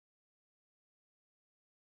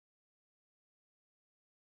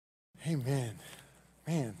Amen.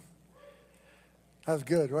 Man, that was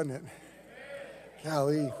good, wasn't it?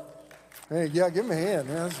 Golly. Hey, yeah, give him a hand.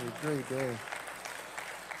 Man, this is a great day.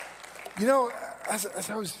 You know, as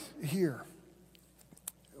I was here,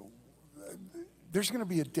 there's going to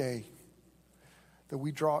be a day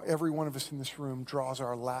that every one of us in this room draws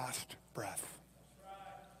our last breath.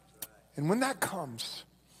 And when that comes,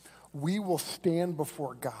 we will stand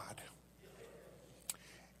before God.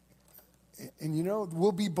 And you know,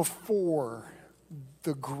 we'll be before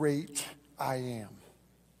the great I am.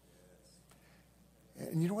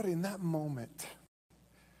 And you know what? In that moment,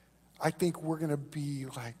 I think we're going to be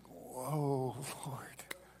like, whoa, Lord.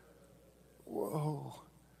 Whoa.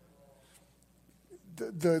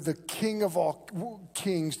 The King of all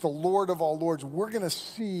kings, the Lord of all lords, we're going to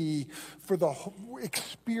see for the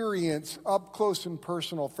experience up close and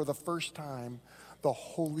personal for the first time, the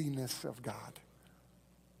holiness of God.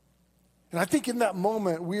 And I think in that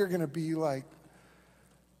moment, we are going to be like,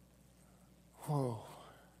 whoa.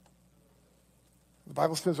 The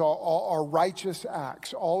Bible says all our righteous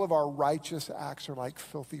acts, all of our righteous acts are like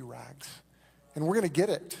filthy rags. And we're going to get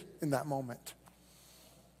it in that moment.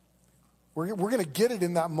 We're going to get it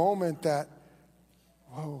in that moment that,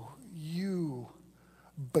 whoa, you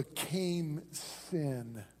became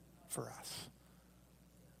sin for us.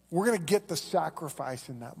 We're going to get the sacrifice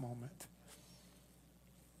in that moment.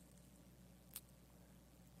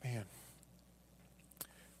 Man,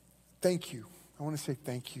 thank you. I want to say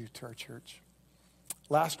thank you to our church.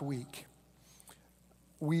 Last week,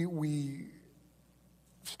 we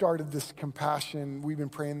started this compassion. We've been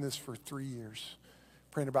praying this for 3 years,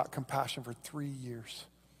 praying about compassion for 3 years.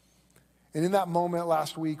 And in that moment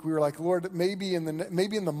last week, we were like, Lord, maybe in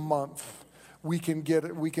the month we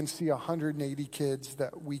can see 180 kids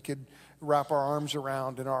that we could wrap our arms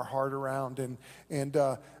around and our heart around, and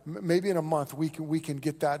maybe in a month we can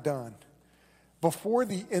get that done. Before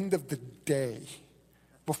the end of the day,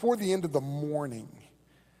 before the end of the morning,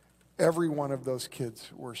 every one of those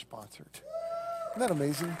kids were sponsored. Isn't that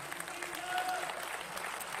amazing?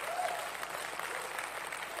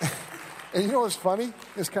 And you know what's funny?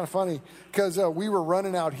 It's kind of funny because we were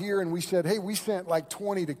running out here and we said, hey, we sent like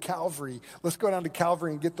 20 to Calvary. Let's go down to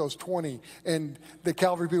Calvary and get those 20. And the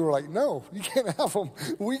Calvary people were like, no, you can't have them.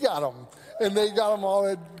 We got them. And they got them all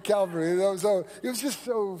at Calvary. It was just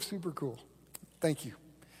so super cool. Thank you.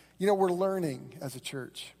 You know, we're learning as a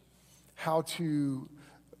church how to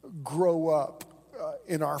grow up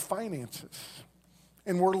in our finances.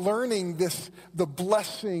 And we're learning the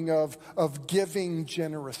blessing of giving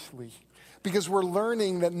generously. Because we're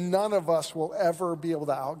learning that none of us will ever be able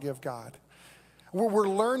to outgive God. We're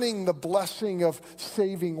learning the blessing of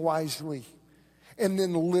saving wisely and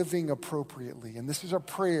then living appropriately. And this is a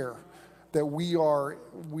prayer that we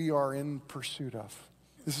are in pursuit of.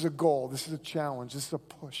 This is a goal. This is a challenge. This is a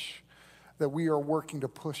push that we are working to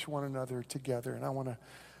push one another together. And I want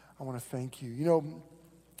to thank you. You know,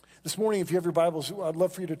 this morning, if you have your Bibles, I'd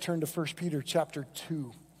love for you to turn to 1 Peter chapter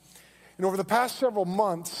 2. And over the past several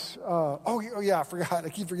months, I forgot. I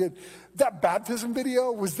keep forgetting. That baptism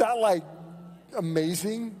video, was that like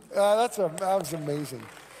amazing? That was amazing.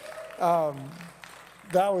 That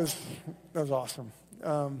was awesome.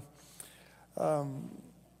 But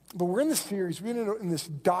we're in this series. We've been in this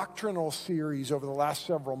doctrinal series over the last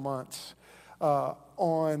several months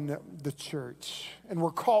on the church. And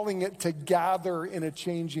we're calling it To Gather in a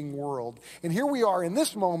Changing World. And here we are in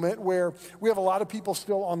this moment where we have a lot of people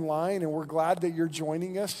still online, and we're glad that you're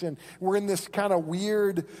joining us. And we're in this kind of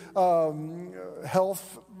weird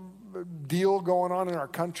health deal going on in our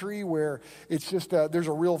country where it's just there's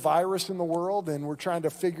a real virus in the world, and we're trying to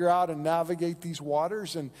figure out and navigate these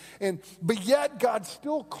waters. But yet God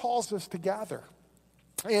still calls us to gather.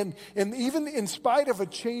 And even in spite of a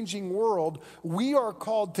changing world, we are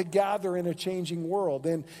called to gather in a changing world.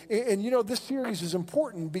 And you know, this series is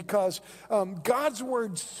important because God's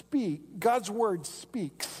word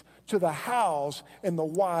speaks to the hows and the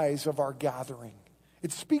whys of our gathering.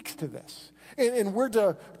 It speaks to this. And we're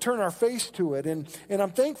to turn our face to it. And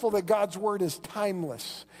I'm thankful that God's word is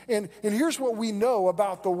timeless. And here's what we know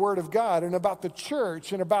about the word of God and about the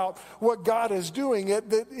church and about what God is doing.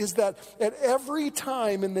 Is that at every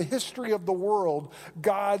time in the history of the world,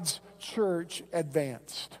 God's church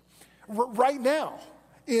advanced. Right now,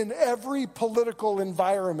 in every political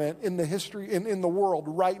environment in the history, in the world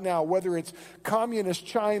right now, whether it's communist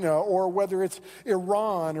China or whether it's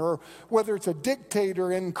Iran or whether it's a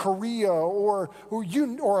dictator in Korea or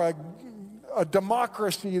a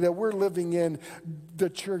democracy that we're living in, the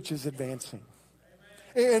church is advancing.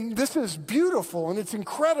 And this is beautiful, and it's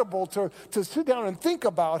incredible to sit down and think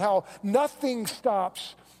about how nothing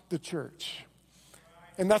stops the church.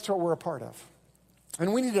 And that's what we're a part of.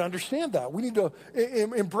 And we need to understand that. We need to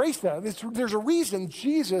embrace that. There's a reason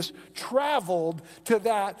Jesus traveled to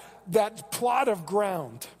that plot of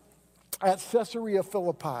ground at Caesarea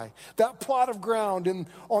Philippi. That plot of ground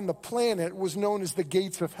on the planet was known as the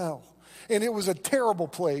gates of hell. And it was a terrible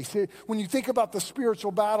place. When you think about the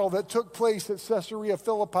spiritual battle that took place at Caesarea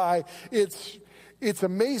Philippi, it's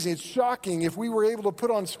amazing. It's shocking. If we were able to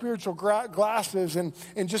put on spiritual glasses and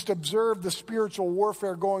just observe the spiritual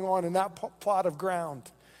warfare going on in that plot of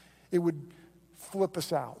ground, it would flip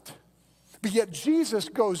us out. But yet Jesus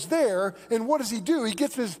goes there, and what does he do? He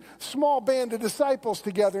gets his small band of disciples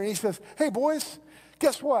together, and he says, hey, boys,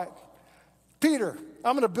 guess what? Peter,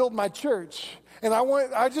 I'm going to build my church. And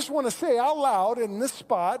I just want to say out loud in this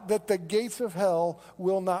spot that the gates of hell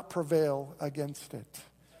will not prevail against it.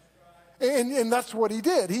 And that's what he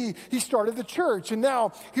did. He started the church. And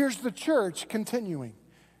now here's the church continuing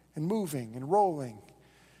and moving and rolling.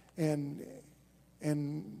 And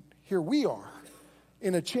here we are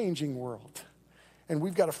in a changing world. And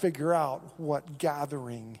we've got to figure out what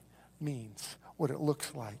gathering means, what it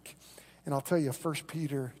looks like. And I'll tell you, 1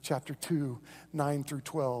 Peter chapter 2, 9 through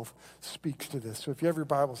 12 speaks to this. So if you have your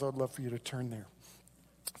Bibles, I'd love for you to turn there.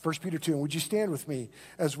 1 Peter 2, and would you stand with me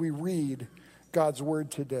as we read God's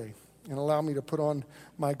word today? And allow me to put on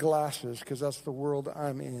my glasses, because that's the world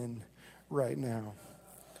I'm in right now.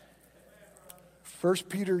 1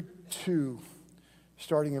 Peter 2,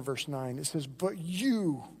 starting in verse 9, it says, but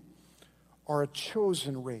you are a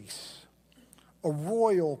chosen race, a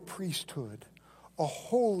royal priesthood, a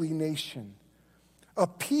holy nation, a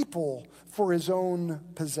people for his own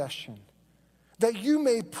possession, that you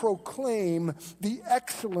may proclaim the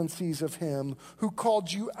excellencies of him who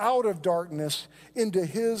called you out of darkness into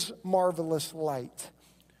his marvelous light.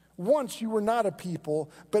 Once you were not a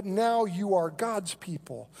people, but now you are God's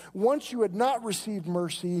people. Once you had not received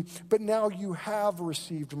mercy, but now you have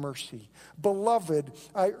received mercy. Beloved,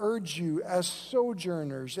 I urge you as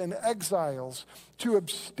sojourners and exiles to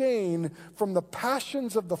abstain from the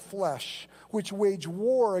passions of the flesh, which wage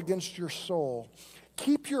war against your soul.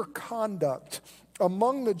 Keep your conduct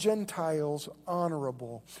among the Gentiles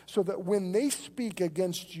honorable, so that when they speak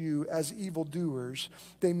against you as evildoers,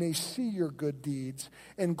 they may see your good deeds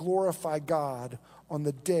and glorify God on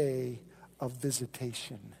the day of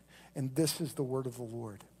visitation. And this is the word of the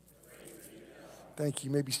Lord. Thank you.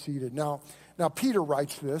 You may be seated. Now Peter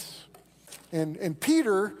writes this, and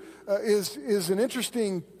Peter is an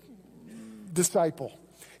interesting disciple.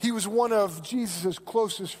 He was one of Jesus'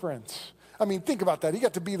 closest friends. I mean, think about that. He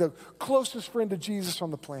got to be the closest friend of Jesus on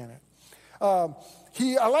the planet.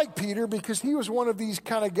 I like Peter because he was one of these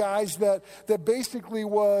kind of guys that basically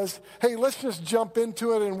was, hey, let's just jump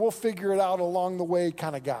into it and we'll figure it out along the way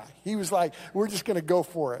kind of guy. He was like, we're just going to go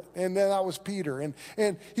for it. And then that was Peter. And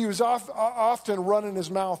he was often running his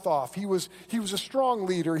mouth off. He was a strong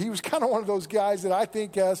leader. He was kind of one of those guys that I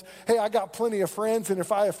think as, hey, I got plenty of friends, and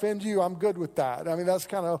if I offend you, I'm good with that. I mean, that's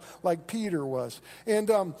kind of like Peter was. And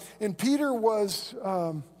Peter was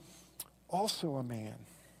also a man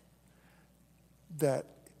that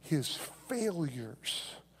his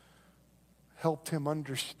failures helped him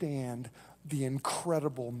understand the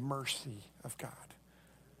incredible mercy of God.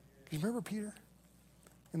 Do you remember Peter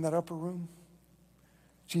in that upper room?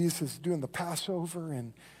 Jesus is doing the Passover,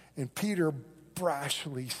 and Peter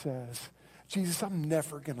brashly says, Jesus, I'm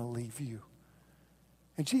never going to leave you.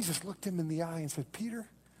 And Jesus looked him in the eye and said, Peter,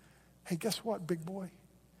 hey, guess what, big boy?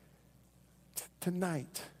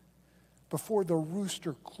 Tonight, before the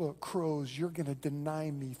rooster crows, you're going to deny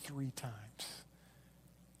me 3 times.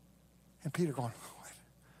 And Peter going,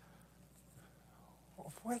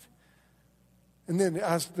 what? And then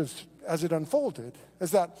as it unfolded,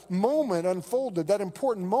 as that moment unfolded, that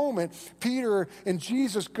important moment, Peter and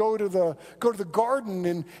Jesus go to the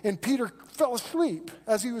garden, and Peter fell asleep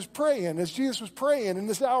as he was praying. As Jesus was praying in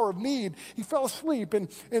this hour of need, he fell asleep. And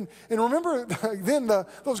remember, then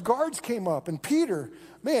those guards came up, and Peter,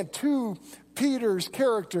 man, Peter's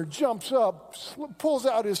character jumps up, pulls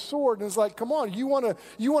out his sword, and is like, come on, you want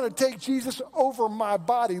to take Jesus over my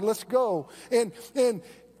body? Let's go. And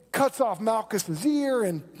cuts off Malchus's ear.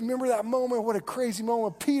 And remember that moment? What a crazy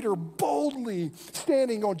moment. Peter boldly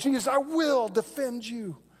standing on Jesus, I will defend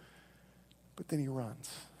you. But then he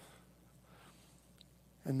runs.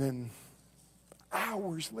 And then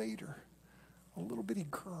hours later, a little bitty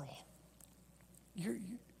girl.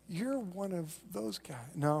 You're one of those guys.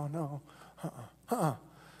 No.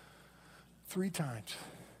 3 times.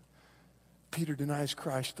 Peter denies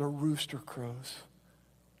Christ. The rooster crows.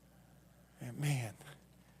 And man,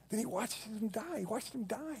 then he watched him die.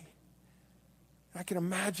 I can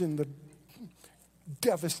imagine the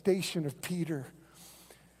devastation of Peter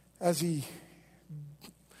as the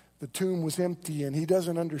tomb was empty and he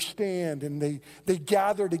doesn't understand, and they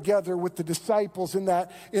gather together with the disciples in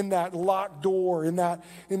that locked door, in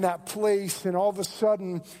that place, and all of a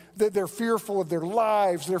sudden they're fearful of their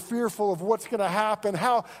lives. They're fearful of what's going to happen.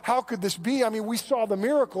 How could this be? I mean, we saw the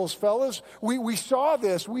miracles, fellas. We saw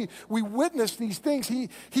this. We witnessed these things. He's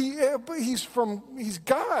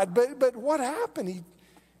God, but what happened?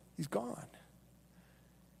 He's gone.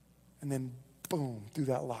 And then boom, through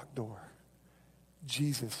that locked door,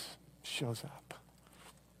 Jesus shows up.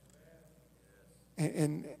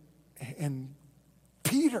 And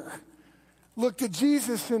Peter looked at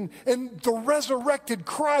Jesus and the resurrected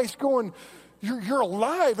Christ going, you're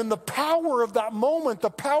alive. And the power of that moment,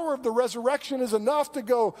 the power of the resurrection is enough to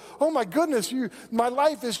go, oh my goodness, my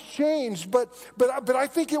life has changed. But I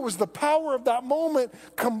think it was the power of that moment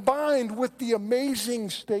combined with the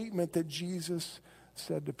amazing statement that Jesus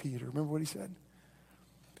said to Peter. Remember what he said?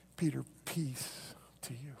 Peter, peace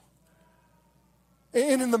to you.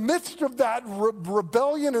 And in the midst of that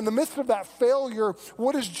rebellion, in the midst of that failure,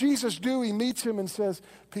 what does Jesus do? He meets him and says,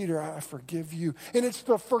 Peter, I forgive you. And it's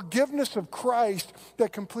the forgiveness of Christ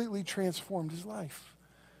that completely transformed his life.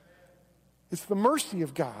 It's the mercy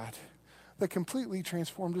of God that completely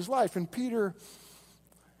transformed his life. And Peter,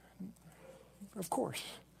 of course,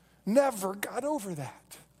 never got over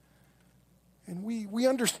that. And we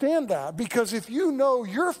understand that, because if you know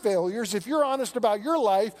your failures, if you're honest about your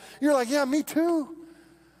life, you're like, yeah, me too.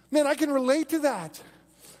 Man, I can relate to that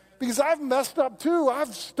because I've messed up too.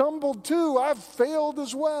 I've stumbled too. I've failed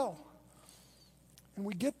as well. And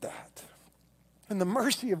we get that. And the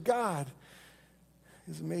mercy of God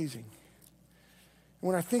is amazing.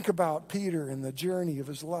 When I think about Peter and the journey of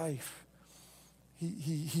his life,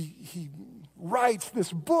 he writes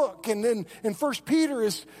this book, and then in 1 Peter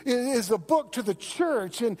is a book to the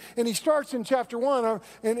church, and he starts in chapter 1,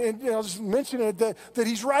 and I'll just mention it, that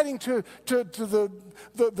he's writing to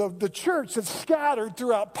the church that's scattered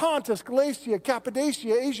throughout Pontus, Galatia,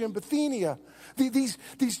 Cappadocia, Asia, and Bithynia. These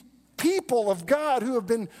people of God who have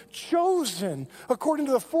been chosen according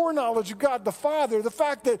to the foreknowledge of God the Father, the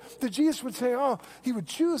fact that Jesus would say, oh, he would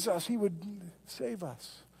choose us, he would save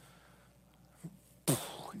us. It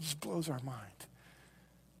just blows our mind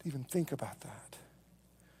to even think about that.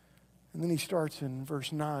 And then he starts in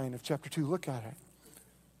verse 9 of chapter 2. Look at it.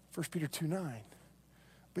 1 Peter 2:9.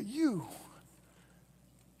 But you,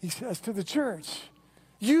 he says to the church,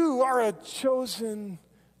 you are a chosen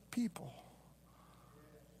people.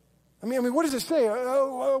 I mean, what does it say?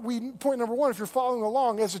 Point number one, if you're following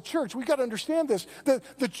along as a church, we got to understand this.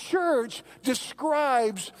 The church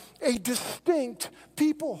describes a distinct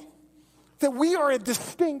people. That we are a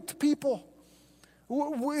distinct people.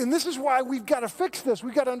 And this is why we've got to fix this.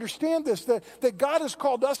 We've got to understand this, that God has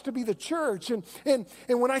called us to be the church. And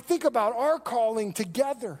when I think about our calling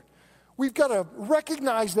together, we've got to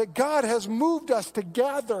recognize that God has moved us to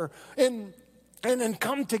gather and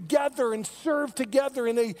come together and serve together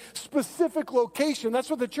in a specific location. That's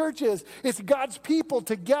what the church is. It's God's people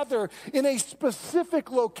together in a specific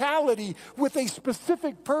locality with a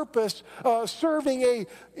specific purpose, serving a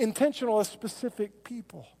specific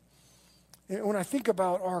people. And when I think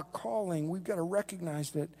about our calling, we've got to recognize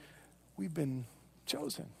that we've been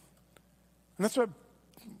chosen. And that's what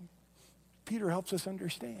Peter helps us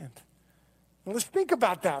understand. Now let's think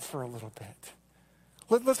about that for a little bit.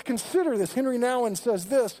 Let's consider this. Henry Nouwen says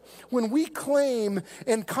this: when we claim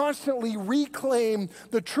and constantly reclaim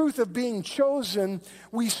the truth of being chosen,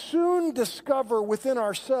 we soon discover within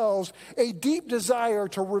ourselves a deep desire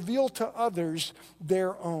to reveal to others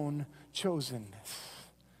their own chosenness.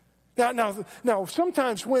 Now,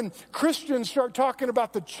 sometimes when Christians start talking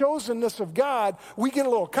about the chosenness of God, we get a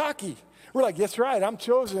little cocky. We're like, that's right, I'm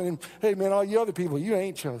chosen. And hey, man, all you other people, you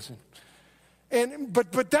ain't chosen.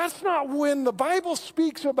 But that's not when the Bible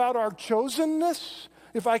speaks about our chosenness.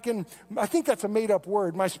 I think that's a made-up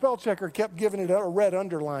word. My spell checker kept giving it a red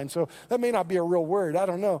underline, so that may not be a real word. I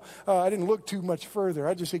don't know. I didn't look too much further.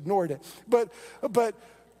 I just ignored it. But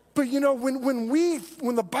you know,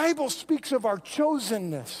 when the Bible speaks of our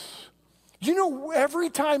chosenness, you know, every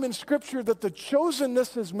time in Scripture that the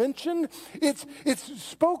chosenness is mentioned, it's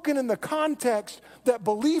spoken in the context that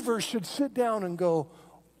believers should sit down and go,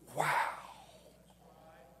 wow.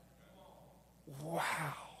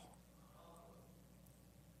 Wow.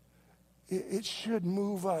 It should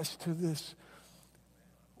move us to this.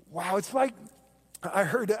 Wow, it's like, I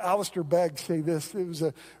heard Alistair Begg say this. It was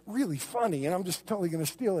really funny, and I'm just totally going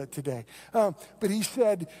to steal it today. But he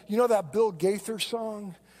said, you know that Bill Gaither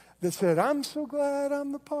song that said, I'm so glad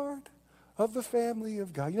I'm the part of the family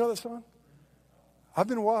of God. You know that song? I've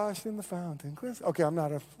been washed in the fountain. Okay, I'm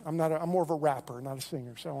more of a rapper, not a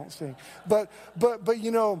singer, so I won't sing. But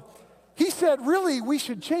you know, he said, really, we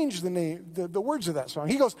should change the name, the words of that song.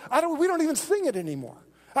 He goes, we don't even sing it anymore.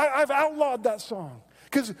 I've outlawed that song.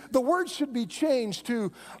 Because the words should be changed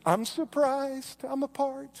to, I'm surprised I'm a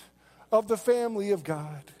part of the family of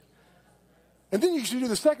God. And then you should do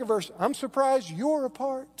the second verse, I'm surprised you're a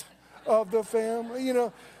part of the family.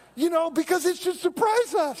 You know, because it should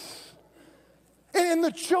surprise us. And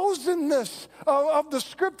the chosenness of the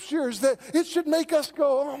scriptures, that it should make us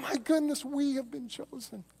go, oh my goodness, we have been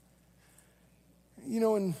chosen.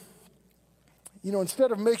 And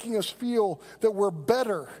instead of making us feel that we're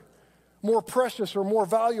better, more precious, or more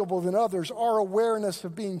valuable than others, our awareness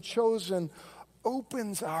of being chosen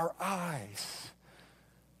opens our eyes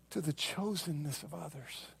to the chosenness of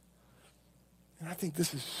others. And I think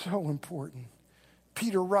this is so important.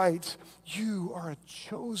 Peter writes, you are a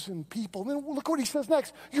chosen people. Then look what he says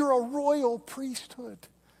next. You're a royal priesthood.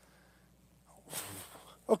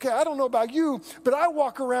 Okay, I don't know about you, but I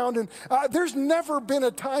walk around and there's never been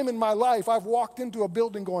a time in my life I've walked into a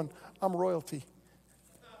building going, I'm royalty.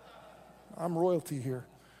 I'm royalty here.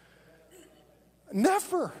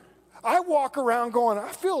 Never. I walk around going,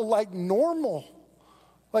 I feel like normal,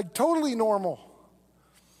 like totally normal.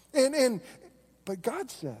 But God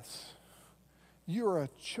says, you're a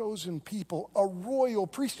chosen people, a royal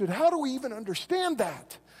priesthood. How do we even understand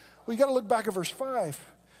that? Well, you got to look back at verse 5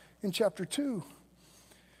 in chapter 2.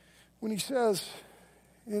 When he says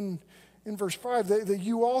in verse 5 that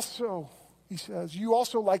you also, he says, you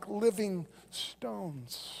also like living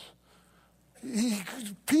stones.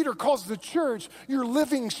 Peter calls the church, you're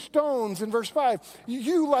living stones in verse 5.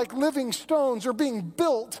 You, like living stones, are being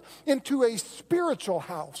built into a spiritual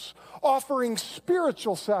house, offering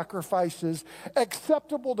spiritual sacrifices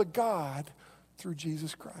acceptable to God through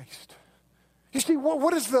Jesus Christ. You see,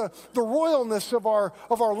 what is the royalness of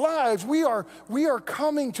our lives? We are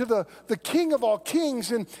coming to the King of all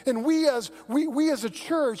kings, and we as a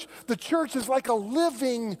church, the church is like a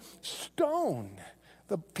living stone,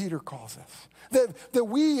 that Peter calls us. That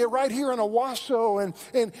we right here in Owasso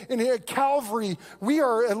and here at Calvary, we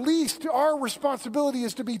are at least, our responsibility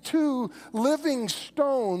is to be two living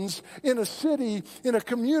stones in a city, in a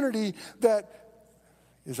community that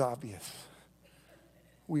is obvious.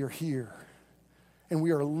 We are here. And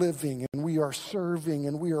we are living, and we are serving,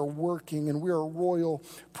 and we are working, and we are a royal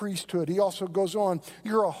priesthood. He also goes on,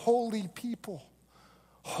 you're a holy people.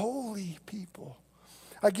 Holy people.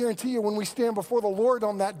 I guarantee you when we stand before the Lord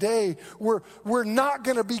on that day, we're not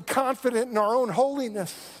going to be confident in our own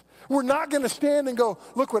holiness. We're not going to stand and go,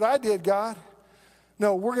 look what I did, God.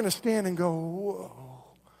 No, we're going to stand and go,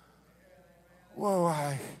 whoa,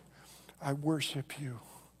 I worship you.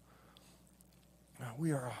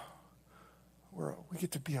 We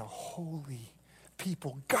get to be a holy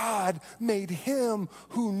people. God made him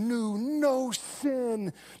who knew no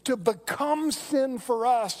sin to become sin for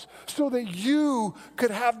us so that you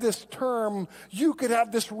could have this term, you could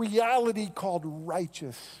have this reality called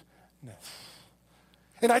righteousness.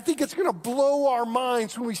 And I think it's going to blow our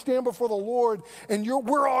minds when we stand before the Lord and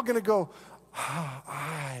we're all going to go,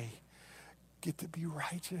 I get to be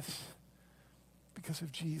righteous because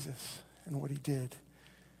of Jesus and what he did.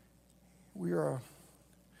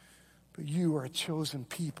 But you are a chosen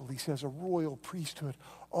people, he says, a royal priesthood,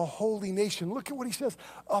 a holy nation. Look at what he says,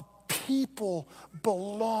 a people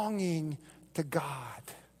belonging to God.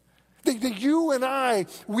 That you and I,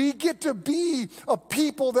 we get to be a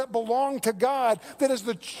people that belong to God. That as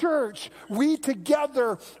the church, we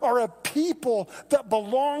together are a people that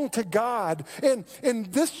belong to God. And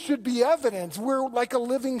this should be evidence. We're like a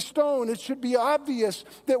living stone. It should be obvious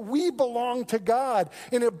that we belong to God.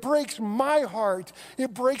 And it breaks my heart.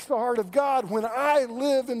 It breaks the heart of God when I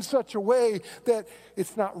live in such a way that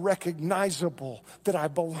it's not recognizable that I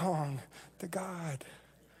belong to God.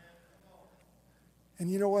 And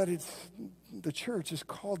you know what? The church is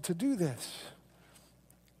called to do this.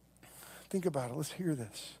 Think about it. Let's hear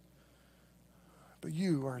this. But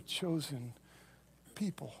you are a chosen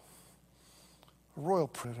people, a royal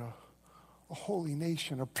priesthood, a holy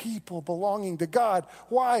nation, a people belonging to God.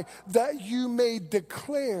 Why? That you may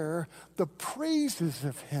declare the praises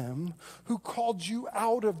of him who called you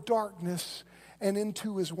out of darkness and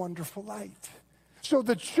into his wonderful light. So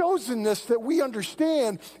the chosenness that we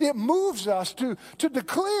understand, it moves us to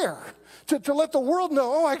declare, to let the world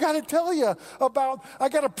know, I got to tell you about, I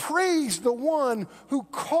got to praise the one who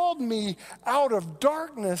called me out of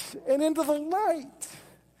darkness and into the light.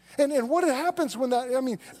 And what happens when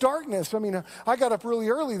darkness. I got up really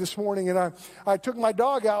early this morning and I took my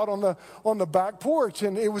dog out on the back porch,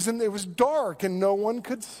 and it was dark and no one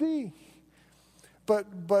could see. But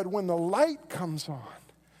when the light comes on,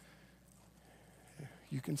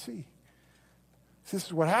 you can see. This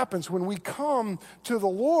is what happens when we come to the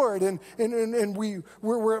Lord, and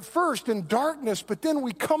we're at first in darkness, but then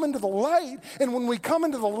we come into the light. And when we come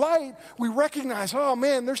into the light, we recognize, oh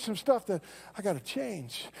man, there's some stuff that I got to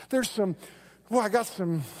change. I got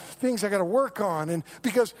some things I got to work on. And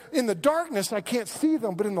because in the darkness, I can't see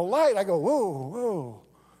them, but in the light, I go,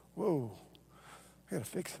 whoa, I got to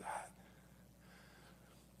fix that.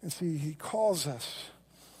 And see, he calls us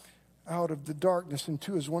out of the darkness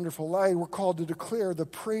into his wonderful light. We're called to declare the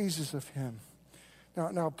praises of him.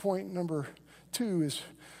 Now point number 2 is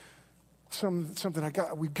something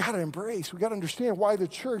we've got to embrace. We've got to understand why the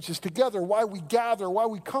church is together, why we gather, why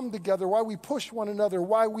we come together, why we push one another,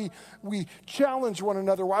 why we challenge one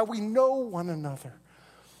another, why we know one another.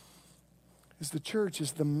 Is the church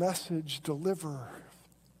is the message deliverer,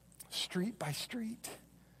 street by street.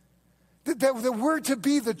 That we're to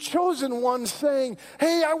be the chosen ones saying,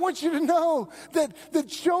 hey, I want you to know that the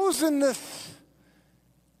chosenness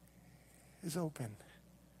is open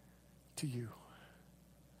to you.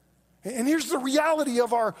 And here's the reality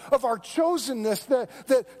of our chosenness,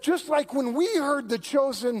 that just like when we heard the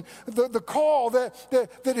chosen, the call, that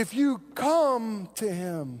if you come to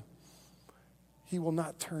him, he will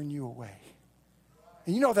not turn you away.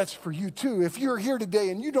 And you know that's for you too. If you're here today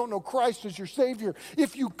and you don't know Christ as your Savior,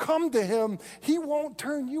 if you come to him, he won't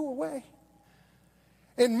turn you away.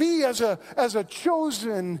 And me as a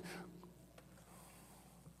chosen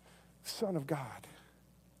son of God,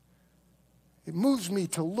 it moves me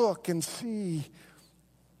to look and see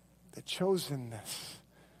the chosenness.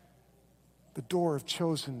 The door of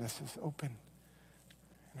chosenness is open.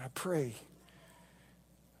 And I pray,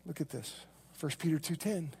 look at this, 1 Peter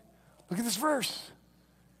 2:10. Look at this verse.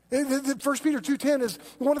 1 Peter 2:10 is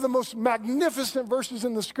one of the most magnificent verses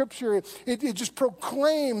in the scripture. It just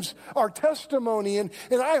proclaims our testimony. And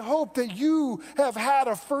I hope that you have had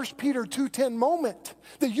a 1 Peter 2:10 moment,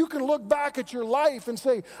 that you can look back at your life and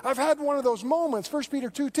say, I've had one of those moments. 1 Peter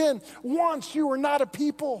 2:10, once you were not a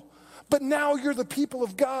people, but now you're the people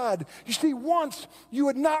of God. You see, once you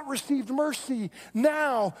had not received mercy,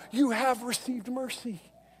 now you have received mercy.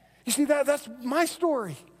 You see, that's my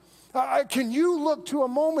story. Can you look to a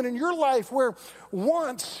moment in your life where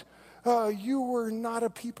once you were not a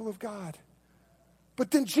people of God,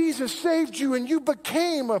 but then Jesus saved you and you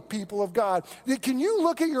became a people of God? Can you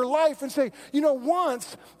look at your life and say,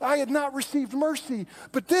 once I had not received mercy,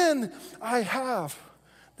 but then I have.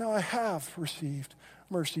 Now I have received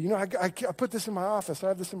mercy. I put this in my office. I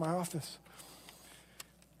have this in my office.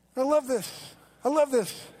 I love this. I'm going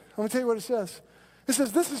to tell you what it says. It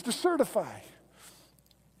says, this is to certify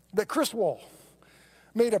that Chris Wall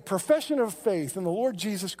made a profession of faith in the Lord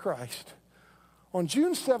Jesus Christ on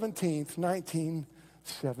June 17th,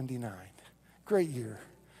 1979. Great year,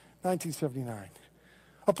 1979.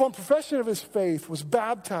 Upon profession of his faith, was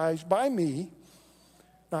baptized by me,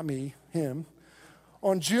 not me, him,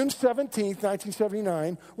 on June 17th,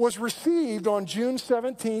 1979, was received on June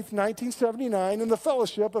 17th, 1979 in the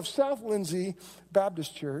fellowship of South Lindsay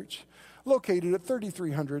Baptist Church, located at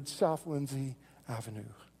 3300 South Lindsay Avenue.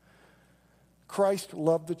 Christ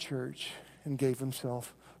loved the church and gave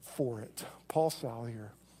himself for it. Paul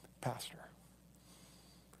Sallier, pastor.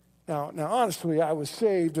 Now, honestly, I was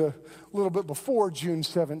saved a little bit before June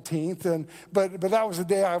 17th, but that was the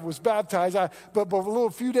day I was baptized. But a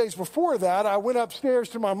few days before that, I went upstairs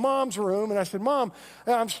to my mom's room, and I said, Mom,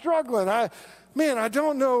 I'm struggling. I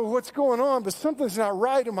don't know what's going on, but something's not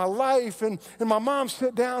right in my life. And my mom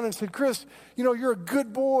sat down and said, Chris, you're a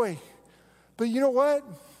good boy, but you know what?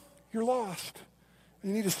 You're lost.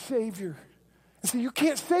 You need a Savior. And so you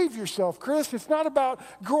can't save yourself, Chris. It's not about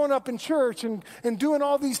growing up in church and doing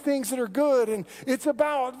all these things that are good. And it's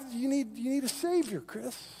about you need a Savior,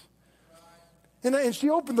 Chris. And she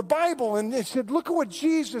opened the Bible and it said, look at what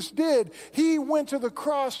Jesus did. He went to the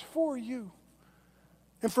cross for you.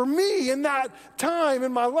 And for me, in that time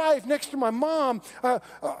in my life, next to my mom,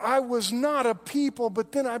 I was not a people,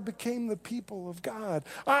 but then I became the people of God.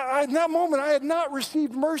 In that moment, I had not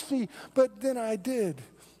received mercy, but then I did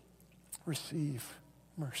receive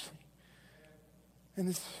mercy. And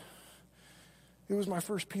it was my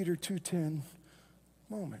 1 Peter 2:10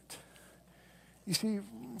 moment. You see,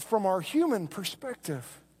 from our human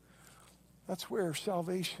perspective, that's where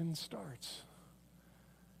salvation starts.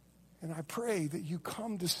 And I pray that you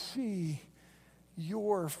come to see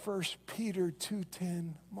your 1 Peter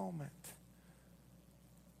 2:10 moment.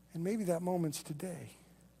 And maybe that moment's today.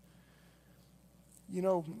 You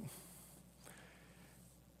know,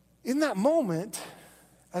 in that moment,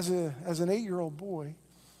 as an 8-year-old boy,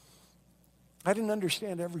 I didn't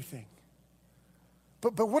understand everything.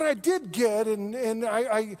 But what I did get, and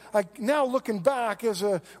I now looking back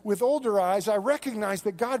with older eyes, I recognize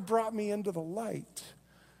that God brought me into the light.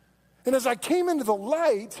 And as I came into the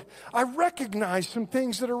light, I recognized some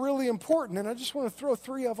things that are really important, and I just want to throw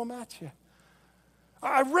 3 of them at you.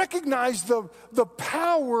 I recognize the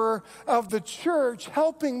power of the church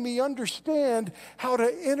helping me understand how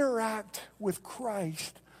to interact with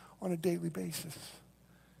Christ on a daily basis.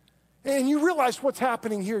 And you realize what's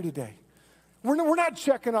happening here today. We're not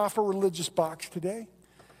checking off a religious box today.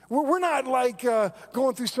 We're not like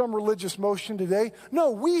going through some religious motion today.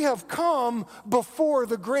 No, we have come before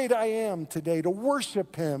the great I am today to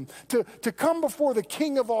worship him, to come before the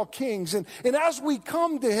King of all kings. And as we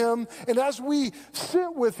come to him and as we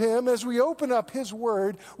sit with him, as we open up his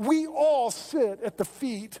word, we all sit at the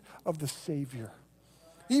feet of the Savior.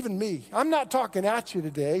 Even me. I'm not talking at you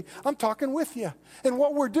today. I'm talking with you. And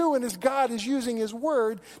what we're doing is God is using his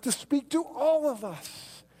word to speak to all of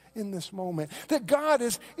us in this moment. That God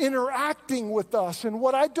is interacting with us. And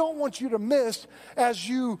what I don't want you to miss as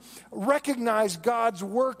you recognize God's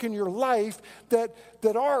work in your life, that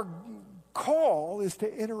our call is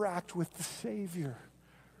to interact with the Savior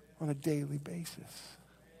on a daily basis.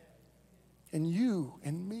 And you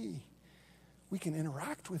and me, we can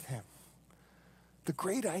interact with him. The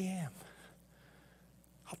great I am.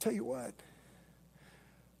 I'll tell you what,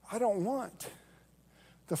 I don't want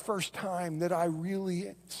the first time that I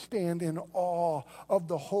really stand in awe of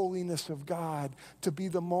the holiness of God to be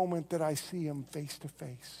the moment that I see him face to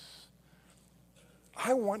face.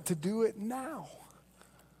 I want to do it now.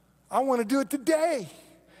 I want to do it today.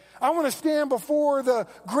 I want to stand before the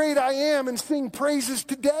great I am and sing praises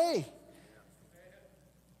today.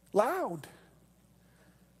 Loud.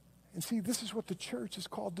 And see, this is what the church is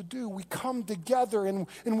called to do. We come together and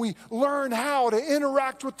we learn how to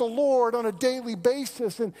interact with the Lord on a daily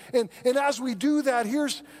basis. And as we do that,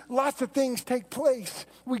 here's lots of things take place.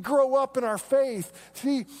 We grow up in our faith.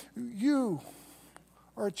 See, you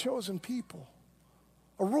are a chosen people,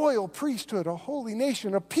 a royal priesthood, a holy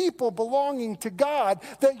nation, a people belonging to God,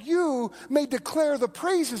 that you may declare the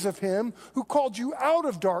praises of him who called you out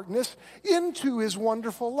of darkness into his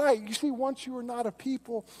wonderful light. You see, once you were not a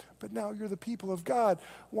people, but now you're the people of God.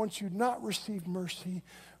 Once you'd not received mercy,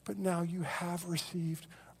 but now you have received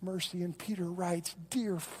mercy. And Peter writes,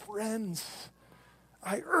 dear friends,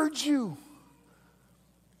 I urge you.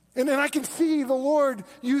 And then I can see the Lord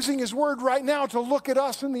using his word right now to look at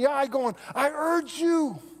us in the eye going, I urge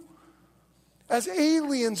you as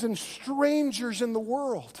aliens and strangers in the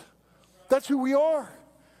world. That's who we are.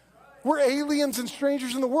 We're aliens and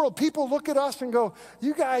strangers in the world. People look at us and go,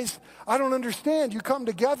 you guys, I don't understand. You come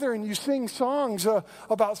together and you sing songs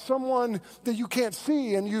about someone that you can't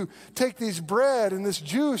see, and you take this bread and this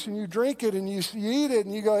juice and you drink it and you eat it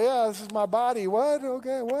and you go, yeah, this is my body. What?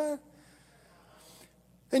 Okay, what?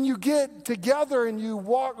 And you get together and you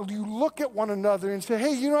look at one another and say,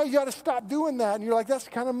 hey, you know, you got to stop doing that. And you're like, that's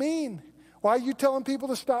kind of mean. Why are you telling people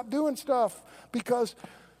to stop doing stuff? Because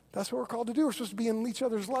that's what we're called to do. We're supposed to be in each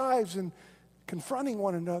other's lives and confronting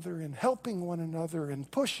one another and helping one another and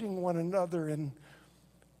pushing one another and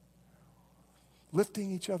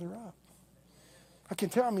lifting each other up. I can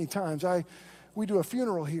tell how many times we do a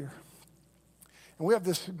funeral here. And we have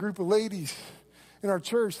this group of ladies in our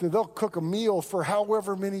church that they'll cook a meal for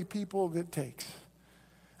however many people it takes.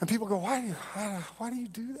 And people go, why do you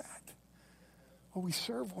do that? Well, we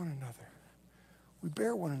serve one another. We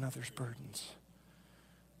bear one another's burdens.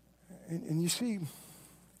 And you see,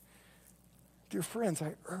 dear friends,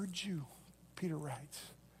 I urge you, Peter writes,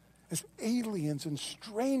 as aliens and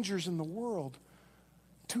strangers in the world,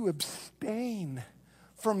 to abstain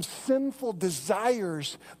from sinful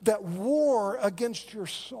desires that war against your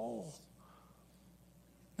soul.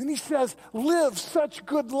 And he says, live such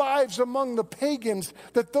good lives among the pagans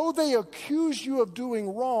that though they accuse you of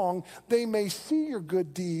doing wrong, they may see your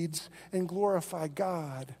good deeds and glorify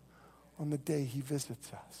God on the day he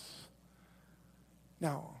visits us.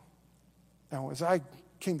 Now, as I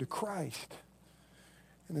came to Christ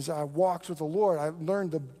and as I walked with the Lord, I learned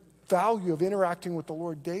the value of interacting with the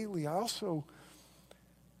Lord daily. I also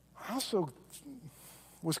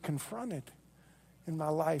was confronted in my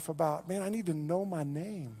life about, man, I need to know my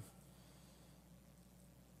name.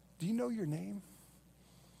 Do you know your name?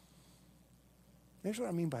 Here's what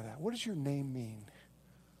I mean by that. What does your name mean?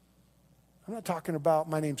 I'm not talking about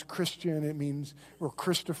my name's Christian, it means, or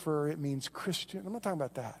Christopher, it means Christian. I'm not talking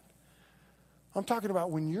about that. I'm talking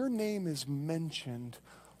about when your name is mentioned,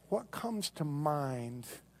 what comes to mind?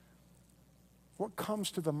 What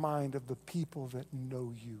comes to the mind of the people that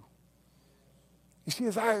know you? You see,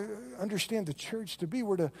 as I understand the church to be,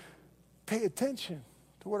 we're to pay attention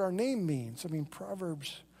to what our name means. I mean,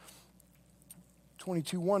 Proverbs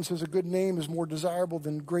 22:1 says, a good name is more desirable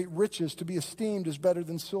than great riches. To be esteemed is better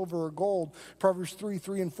than silver or gold. Proverbs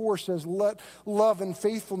 3:3-4 says, let love and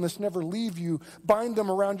faithfulness never leave you. Bind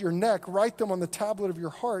them around your neck. Write them on the tablet of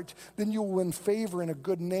your heart. Then you will win favor and a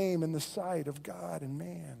good name in the sight of God and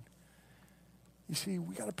man. You see,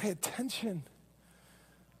 we got to pay attention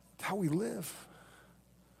to how we live.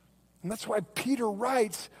 And that's why Peter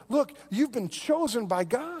writes, look, you've been chosen by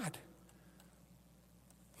God.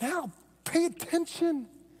 Now, pay attention.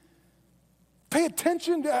 Pay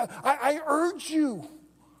attention. I urge you,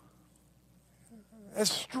 as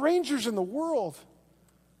strangers in the world,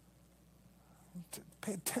 to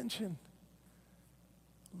pay attention.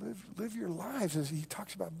 Live your lives, as he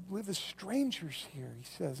talks about, live as strangers here, he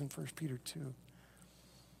says in 1 Peter 2.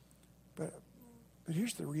 But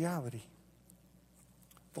here's the reality.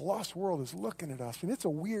 The lost world is looking at us, and it's a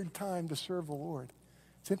weird time to serve the Lord.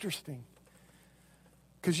 It's interesting.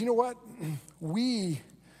 Because you know what? We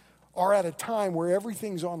are at a time where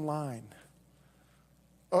everything's online.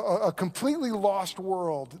 A completely lost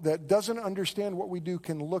world that doesn't understand what we do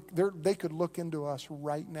can look, they could look into us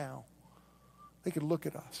right now. They could look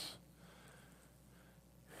at us.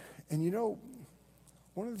 And you know,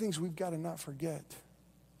 one of the things we've got to not forget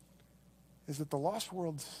is that the lost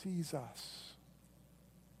world sees us.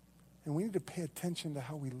 And we need to pay attention to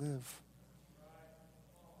how we live.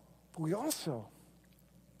 But we also,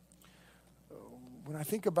 when I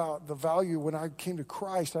think about the value, when I came to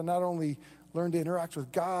Christ, I not only learned to interact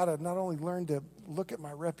with God, I not only learned to look at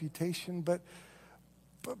my reputation, but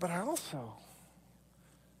I also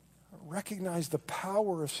recognize the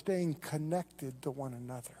power of staying connected to one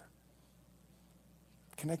another,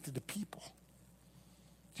 connected to people.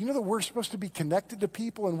 Do you know that we're supposed to be connected to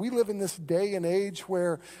people? And we live in this day and age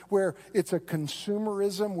where it's a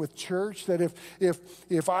consumerism with church, that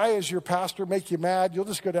if I, as your pastor, make you mad, you'll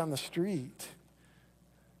just go down the street.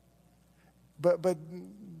 But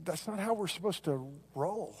that's not how we're supposed to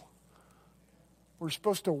roll. We're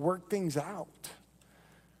supposed to work things out.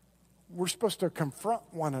 We're supposed to confront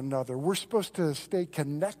one another. We're supposed to stay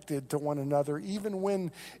connected to one another, even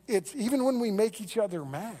when we make each other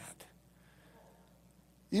mad.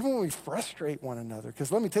 Even when we frustrate one another. Because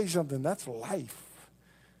let me tell you something, that's life.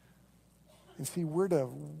 And see, we're to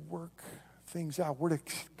work things out. We're to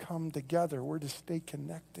come together. We're to stay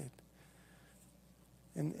connected.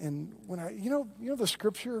 And when you know the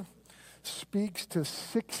scripture speaks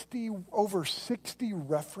to over 60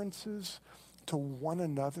 references to one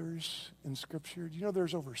another's in scripture. Do you know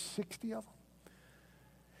there's over 60 of them?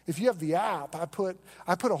 If you have the app, I put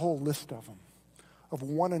a whole list of them, of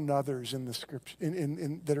one another's in the scripture,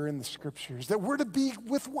 that are in the scriptures, that we're to be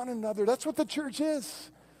with one another. That's what the church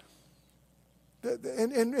is.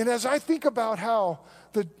 And as I think about how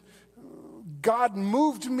God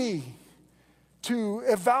moved me to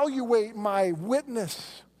evaluate my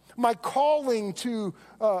witness, my calling to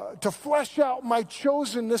flesh out my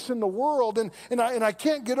chosenness in the world, and I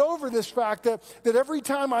can't get over this fact that every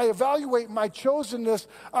time I evaluate my chosenness,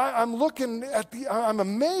 I'm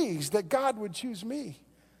amazed that God would choose me.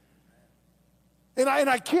 And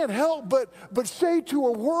I can't help but say to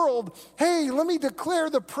a world, hey, let me declare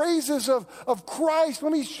the praises of Christ.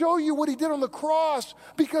 Let me show you what he did on the cross.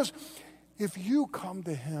 Because if you come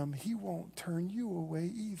to him, he won't turn you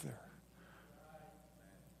away either.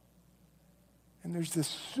 And there's this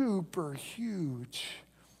super huge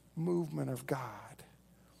movement of God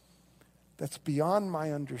that's beyond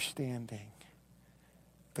my understanding.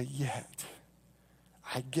 But yet,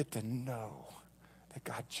 I get to know that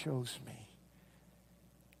God chose me.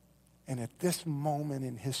 And at this moment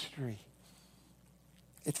in history,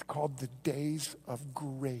 it's called the days of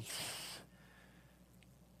grace.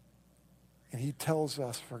 And he tells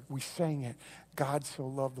us, we sang it, God so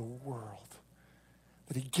loved the world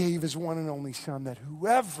that he gave his one and only son, that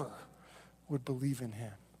whoever would believe in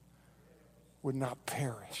him would not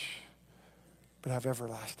perish, but have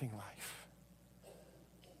everlasting life.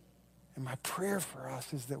 And my prayer for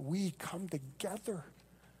us is that we come together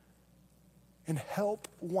and help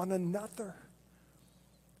one another.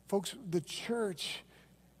 Folks, the church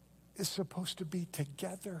is supposed to be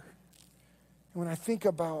together. And when I think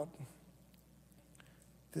about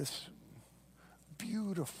this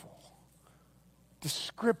beautiful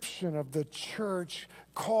description of the church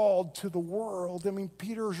called to the world, I mean,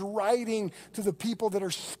 Peter's writing to the people that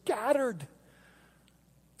are scattered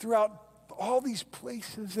throughout all these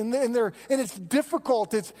places, and it's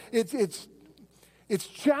difficult. It's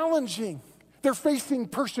challenging. They're facing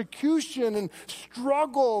persecution and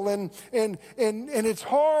struggle, and it's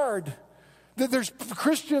hard. There's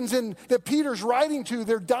Christians that Peter's writing to,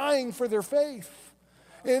 they're dying for their faith.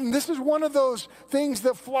 And this is one of those things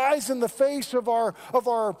that flies in the face of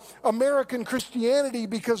our American Christianity,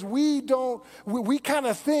 because we kind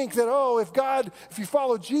of think that, if you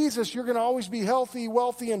follow Jesus, you're going to always be healthy,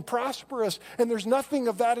 wealthy, and prosperous. And there's nothing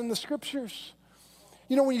of that in the scriptures.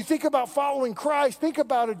 You know, when you think about following Christ, think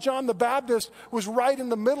about it. John the Baptist was right in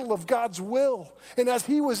the middle of God's will. And as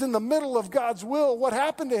he was in the middle of God's will, what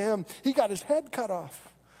happened to him? He got his head cut off.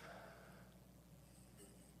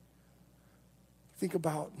 Think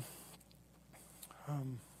about,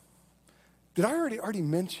 did I already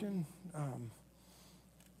mention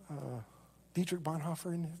Dietrich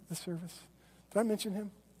Bonhoeffer in the service? Did I mention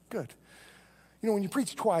him? Good. You know, when you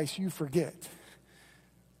preach twice, you forget.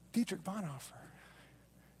 Dietrich Bonhoeffer.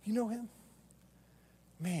 You know him?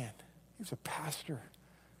 Man, he was a pastor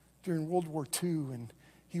during World War II, and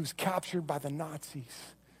he was captured by the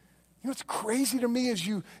Nazis. You know what's crazy to me is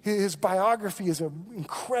his biography is an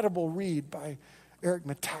incredible read by Eric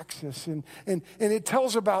Metaxas, and it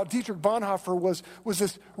tells about Dietrich Bonhoeffer was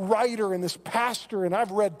this writer and this pastor, and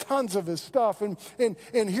I've read tons of his stuff, and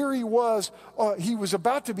here he was he was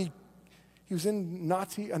in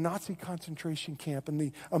a Nazi concentration camp, and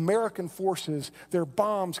the American forces, their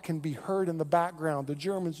bombs can be heard in the background. The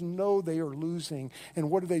Germans know they are losing,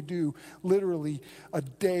 and what do? Literally a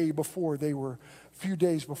few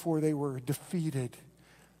days before they were defeated,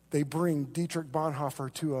 they bring Dietrich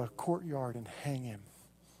Bonhoeffer to a courtyard and hang him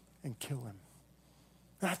and kill him.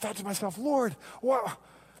 And I thought to myself, Lord, what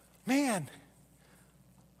happened?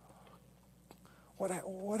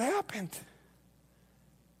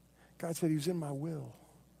 God said he was in my will,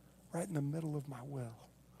 right in the middle of my will.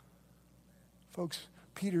 Folks,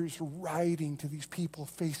 Peter's writing to these people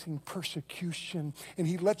facing persecution, and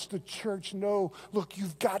he lets the church know, look,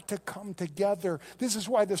 you've got to come together. This is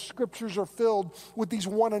why the scriptures are filled with these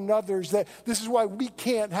one another's, that this is why we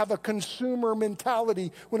can't have a consumer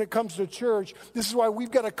mentality when it comes to church. This is why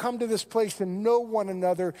we've got to come to this place and know one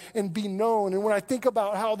another and be known. And when I think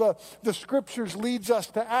about how the scriptures leads us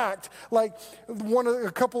to act, like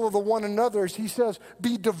a couple of the one another's, he says,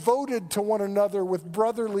 be devoted to one another with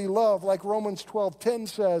brotherly love, like Romans 12:10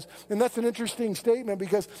 says. And that's an interesting statement,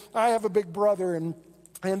 because I have a big brother, and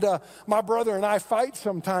my brother and I fight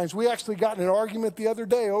sometimes. We actually got in an argument the other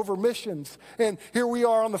day over missions. And here we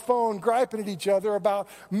are on the phone griping at each other about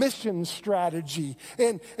mission strategy.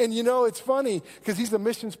 And you know, it's funny because he's the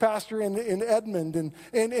missions pastor in Edmond.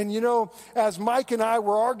 And you know, as Mike and I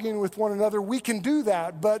were arguing with one another, we can do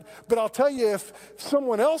that. But I'll tell you, if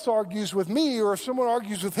someone else argues with me or if someone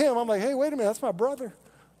argues with him, I'm like, hey, wait a minute, that's my brother.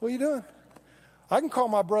 What are you doing? I can call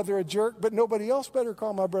my brother a jerk, but nobody else better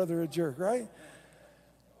call my brother a jerk, right?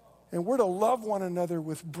 And we're to love one another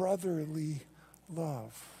with brotherly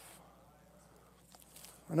love.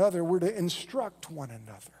 Another, we're to instruct one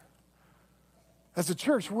another. As a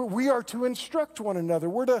church, we are to instruct one another.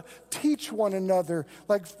 We're to teach one another,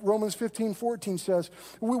 like Romans 15:14 says.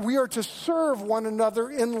 We are to serve one another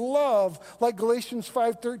in love, like Galatians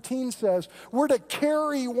 5:13 says. We're to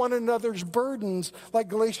carry one another's burdens, like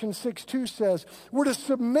Galatians 6:2 says. We're to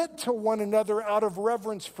submit to one another out of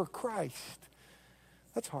reverence for Christ.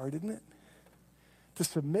 That's hard, isn't it? To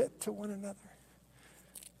submit to one another.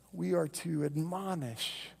 We are to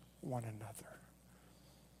admonish one another.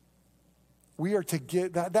 We are to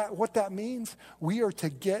get, what that means, we are to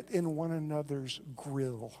get in one another's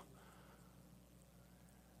grill.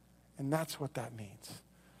 And that's what that means.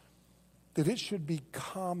 That it should be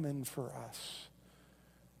common for us.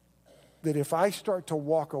 That if I start to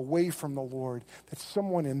walk away from the Lord, that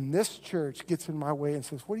someone in this church gets in my way and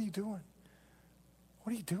says, what are you doing?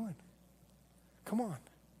 What are you doing? Come on.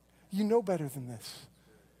 You know better than this.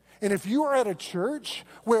 And if you are at a church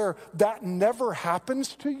where that never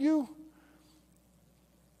happens to you,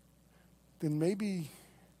 then maybe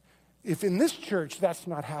if in this church that's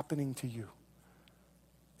not happening to you,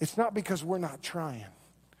 it's not because we're not trying.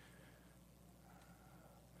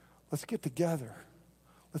 Let's get together.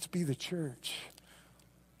 Let's be the church.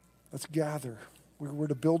 Let's gather. We're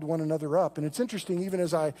to build one another up. And it's interesting, even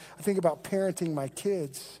as I think about parenting my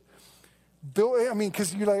kids.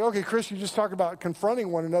 Because you're like, okay, Chris, you just talk about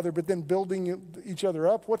confronting one another, but then building each other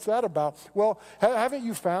up. What's that about? Well, haven't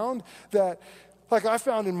you found that, like I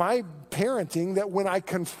found in my parenting, that when I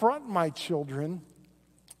confront my children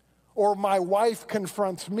or my wife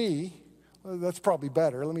confronts me, well, that's probably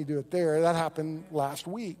better. Let me do it there. That happened last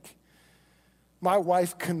week. my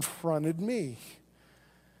wife confronted me.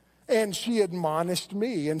 And she admonished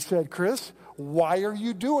me and said, Chris, why are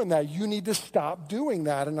you doing that? You need to stop doing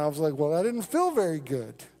that. And I was like, well, that didn't feel very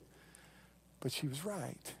good. But she was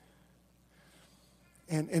right.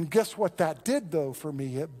 And guess what that did, though, for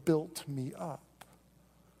me? It built me up.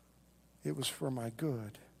 It was for my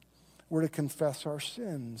good. We're to confess our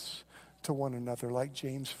sins to one another, like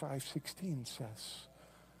James 5:16 says.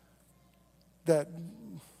 That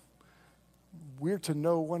we're to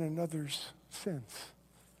know one another's sins.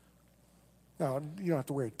 Now, you don't have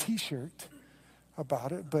to wear a t-shirt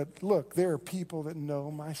about it, but look, there are people that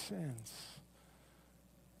know my sins.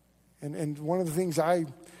 And one of the things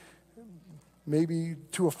maybe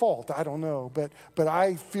to a fault, I don't know, but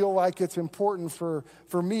I feel like it's important for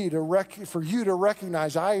me for you to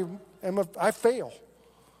recognize I fail.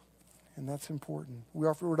 And that's important.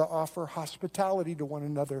 We're to offer hospitality to one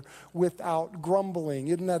another without grumbling.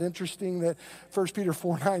 Isn't that interesting that 1 Peter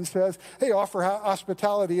 4:9 says, hey, offer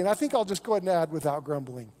hospitality. And I think I'll just go ahead and add without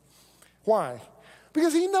grumbling. Why?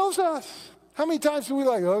 Because he knows us. How many times do we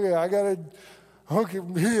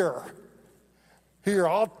here,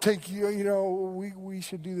 I'll take you, we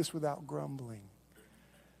should do this without grumbling.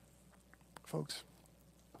 Folks,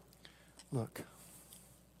 look.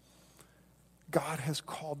 God has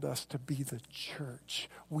called us to be the church.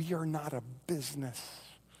 We are not a business.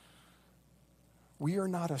 We are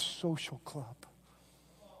not a social club.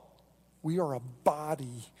 We are a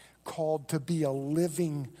body called to be a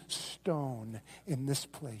living stone in this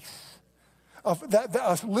place. If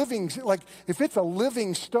it's a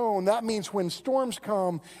living stone, that means when storms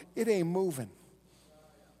come, it ain't moving.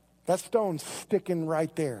 That stone's sticking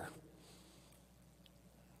right there.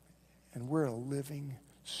 And we're a living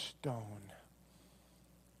stone.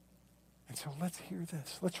 And so let's hear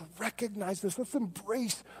this. Let's recognize this. Let's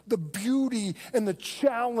embrace the beauty and the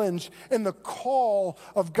challenge and the call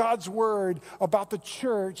of God's word about the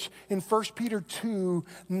church in 1 Peter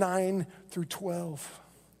 2:9-12.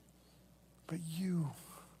 But you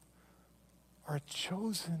are a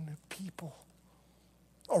chosen people,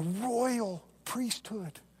 a royal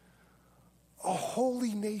priesthood, a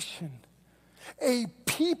holy nation, a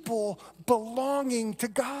people belonging to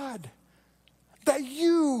God, that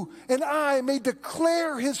you and I may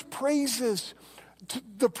declare his praises,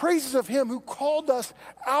 the praises of him who called us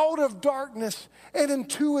out of darkness and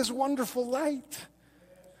into his wonderful light.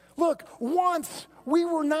 Look, once we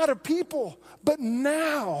were not a people, but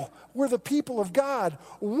now we're the people of God.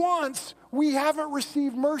 Once we haven't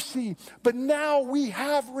received mercy, but now we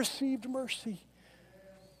have received mercy.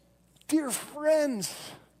 Dear friends,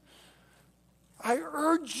 I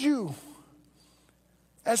urge you,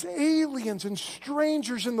 as aliens and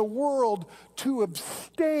strangers in the world, to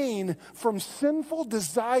abstain from sinful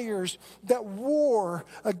desires that war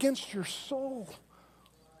against your soul.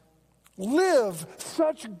 Live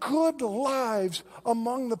such good lives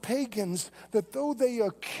among the pagans that though they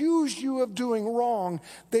accuse you of doing wrong,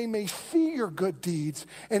 they may see your good deeds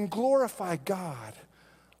and glorify God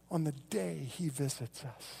on the day he visits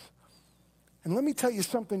us. And let me tell you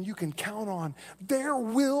something you can count on. There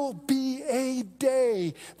will be a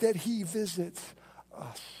day that he visits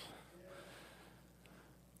us.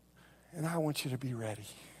 And I want you to be ready.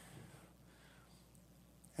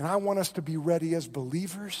 And I want us to be ready as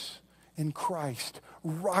believers in Christ.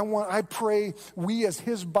 I pray we as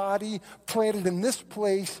his body planted in this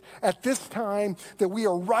place at this time, that we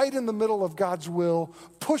are right in the middle of God's will,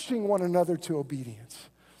 pushing one another to obedience.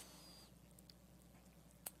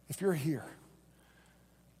 If you're here,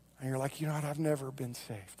 and you're like, you know what, I've never been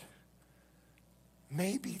saved.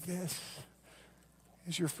 Maybe this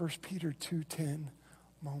is your 1 Peter 2:10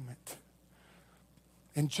 moment.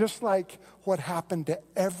 And just like what happened to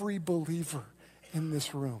every believer in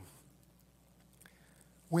this room,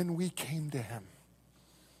 when we came to him,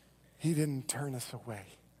 he didn't turn us away.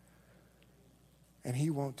 And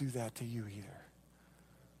he won't do that to you either.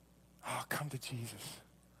 Oh, come to Jesus.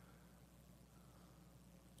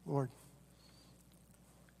 Lord,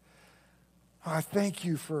 I thank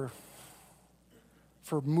you for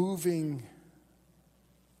moving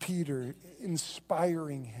Peter,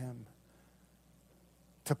 inspiring him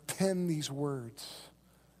to pen these words.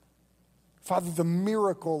 Father, the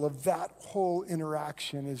miracle of that whole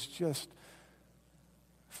interaction is just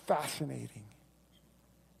fascinating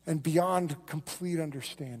and beyond complete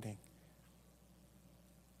understanding.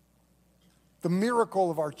 The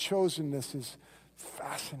miracle of our chosenness is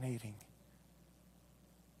fascinating.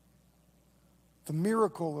 The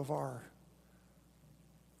miracle of our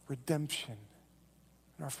redemption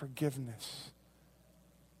and our forgiveness.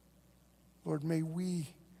 Lord, may we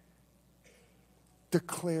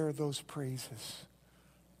declare those praises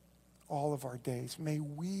all of our days. May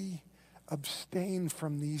we abstain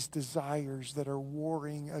from these desires that are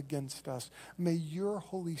warring against us. May your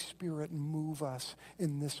Holy Spirit move us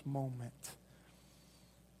in this moment.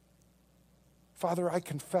 Father, I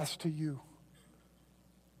confess to you,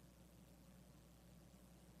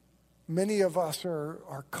 many of us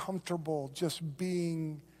are comfortable just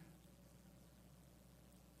being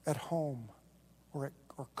at home or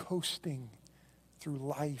coasting through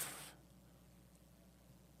life.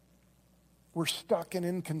 We're stuck in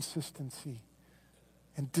inconsistency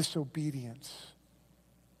and disobedience.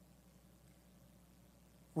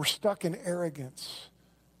 We're stuck in arrogance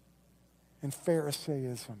and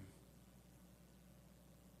Pharisaism.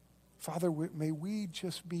 Father, may we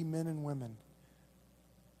just be men and women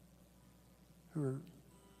who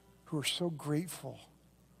are so grateful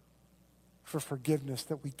for forgiveness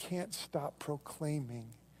that we can't stop proclaiming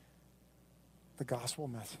the gospel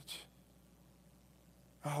message.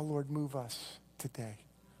 Oh, Lord, move us today.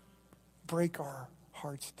 Break our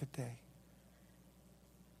hearts today.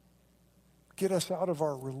 Get us out of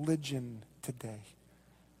our religion today.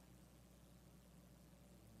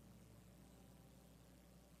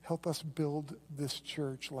 Help us build this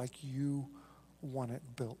church like you want it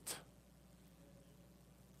built.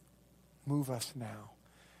 Move us now.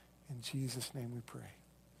 In Jesus' name we pray.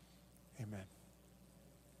 Amen.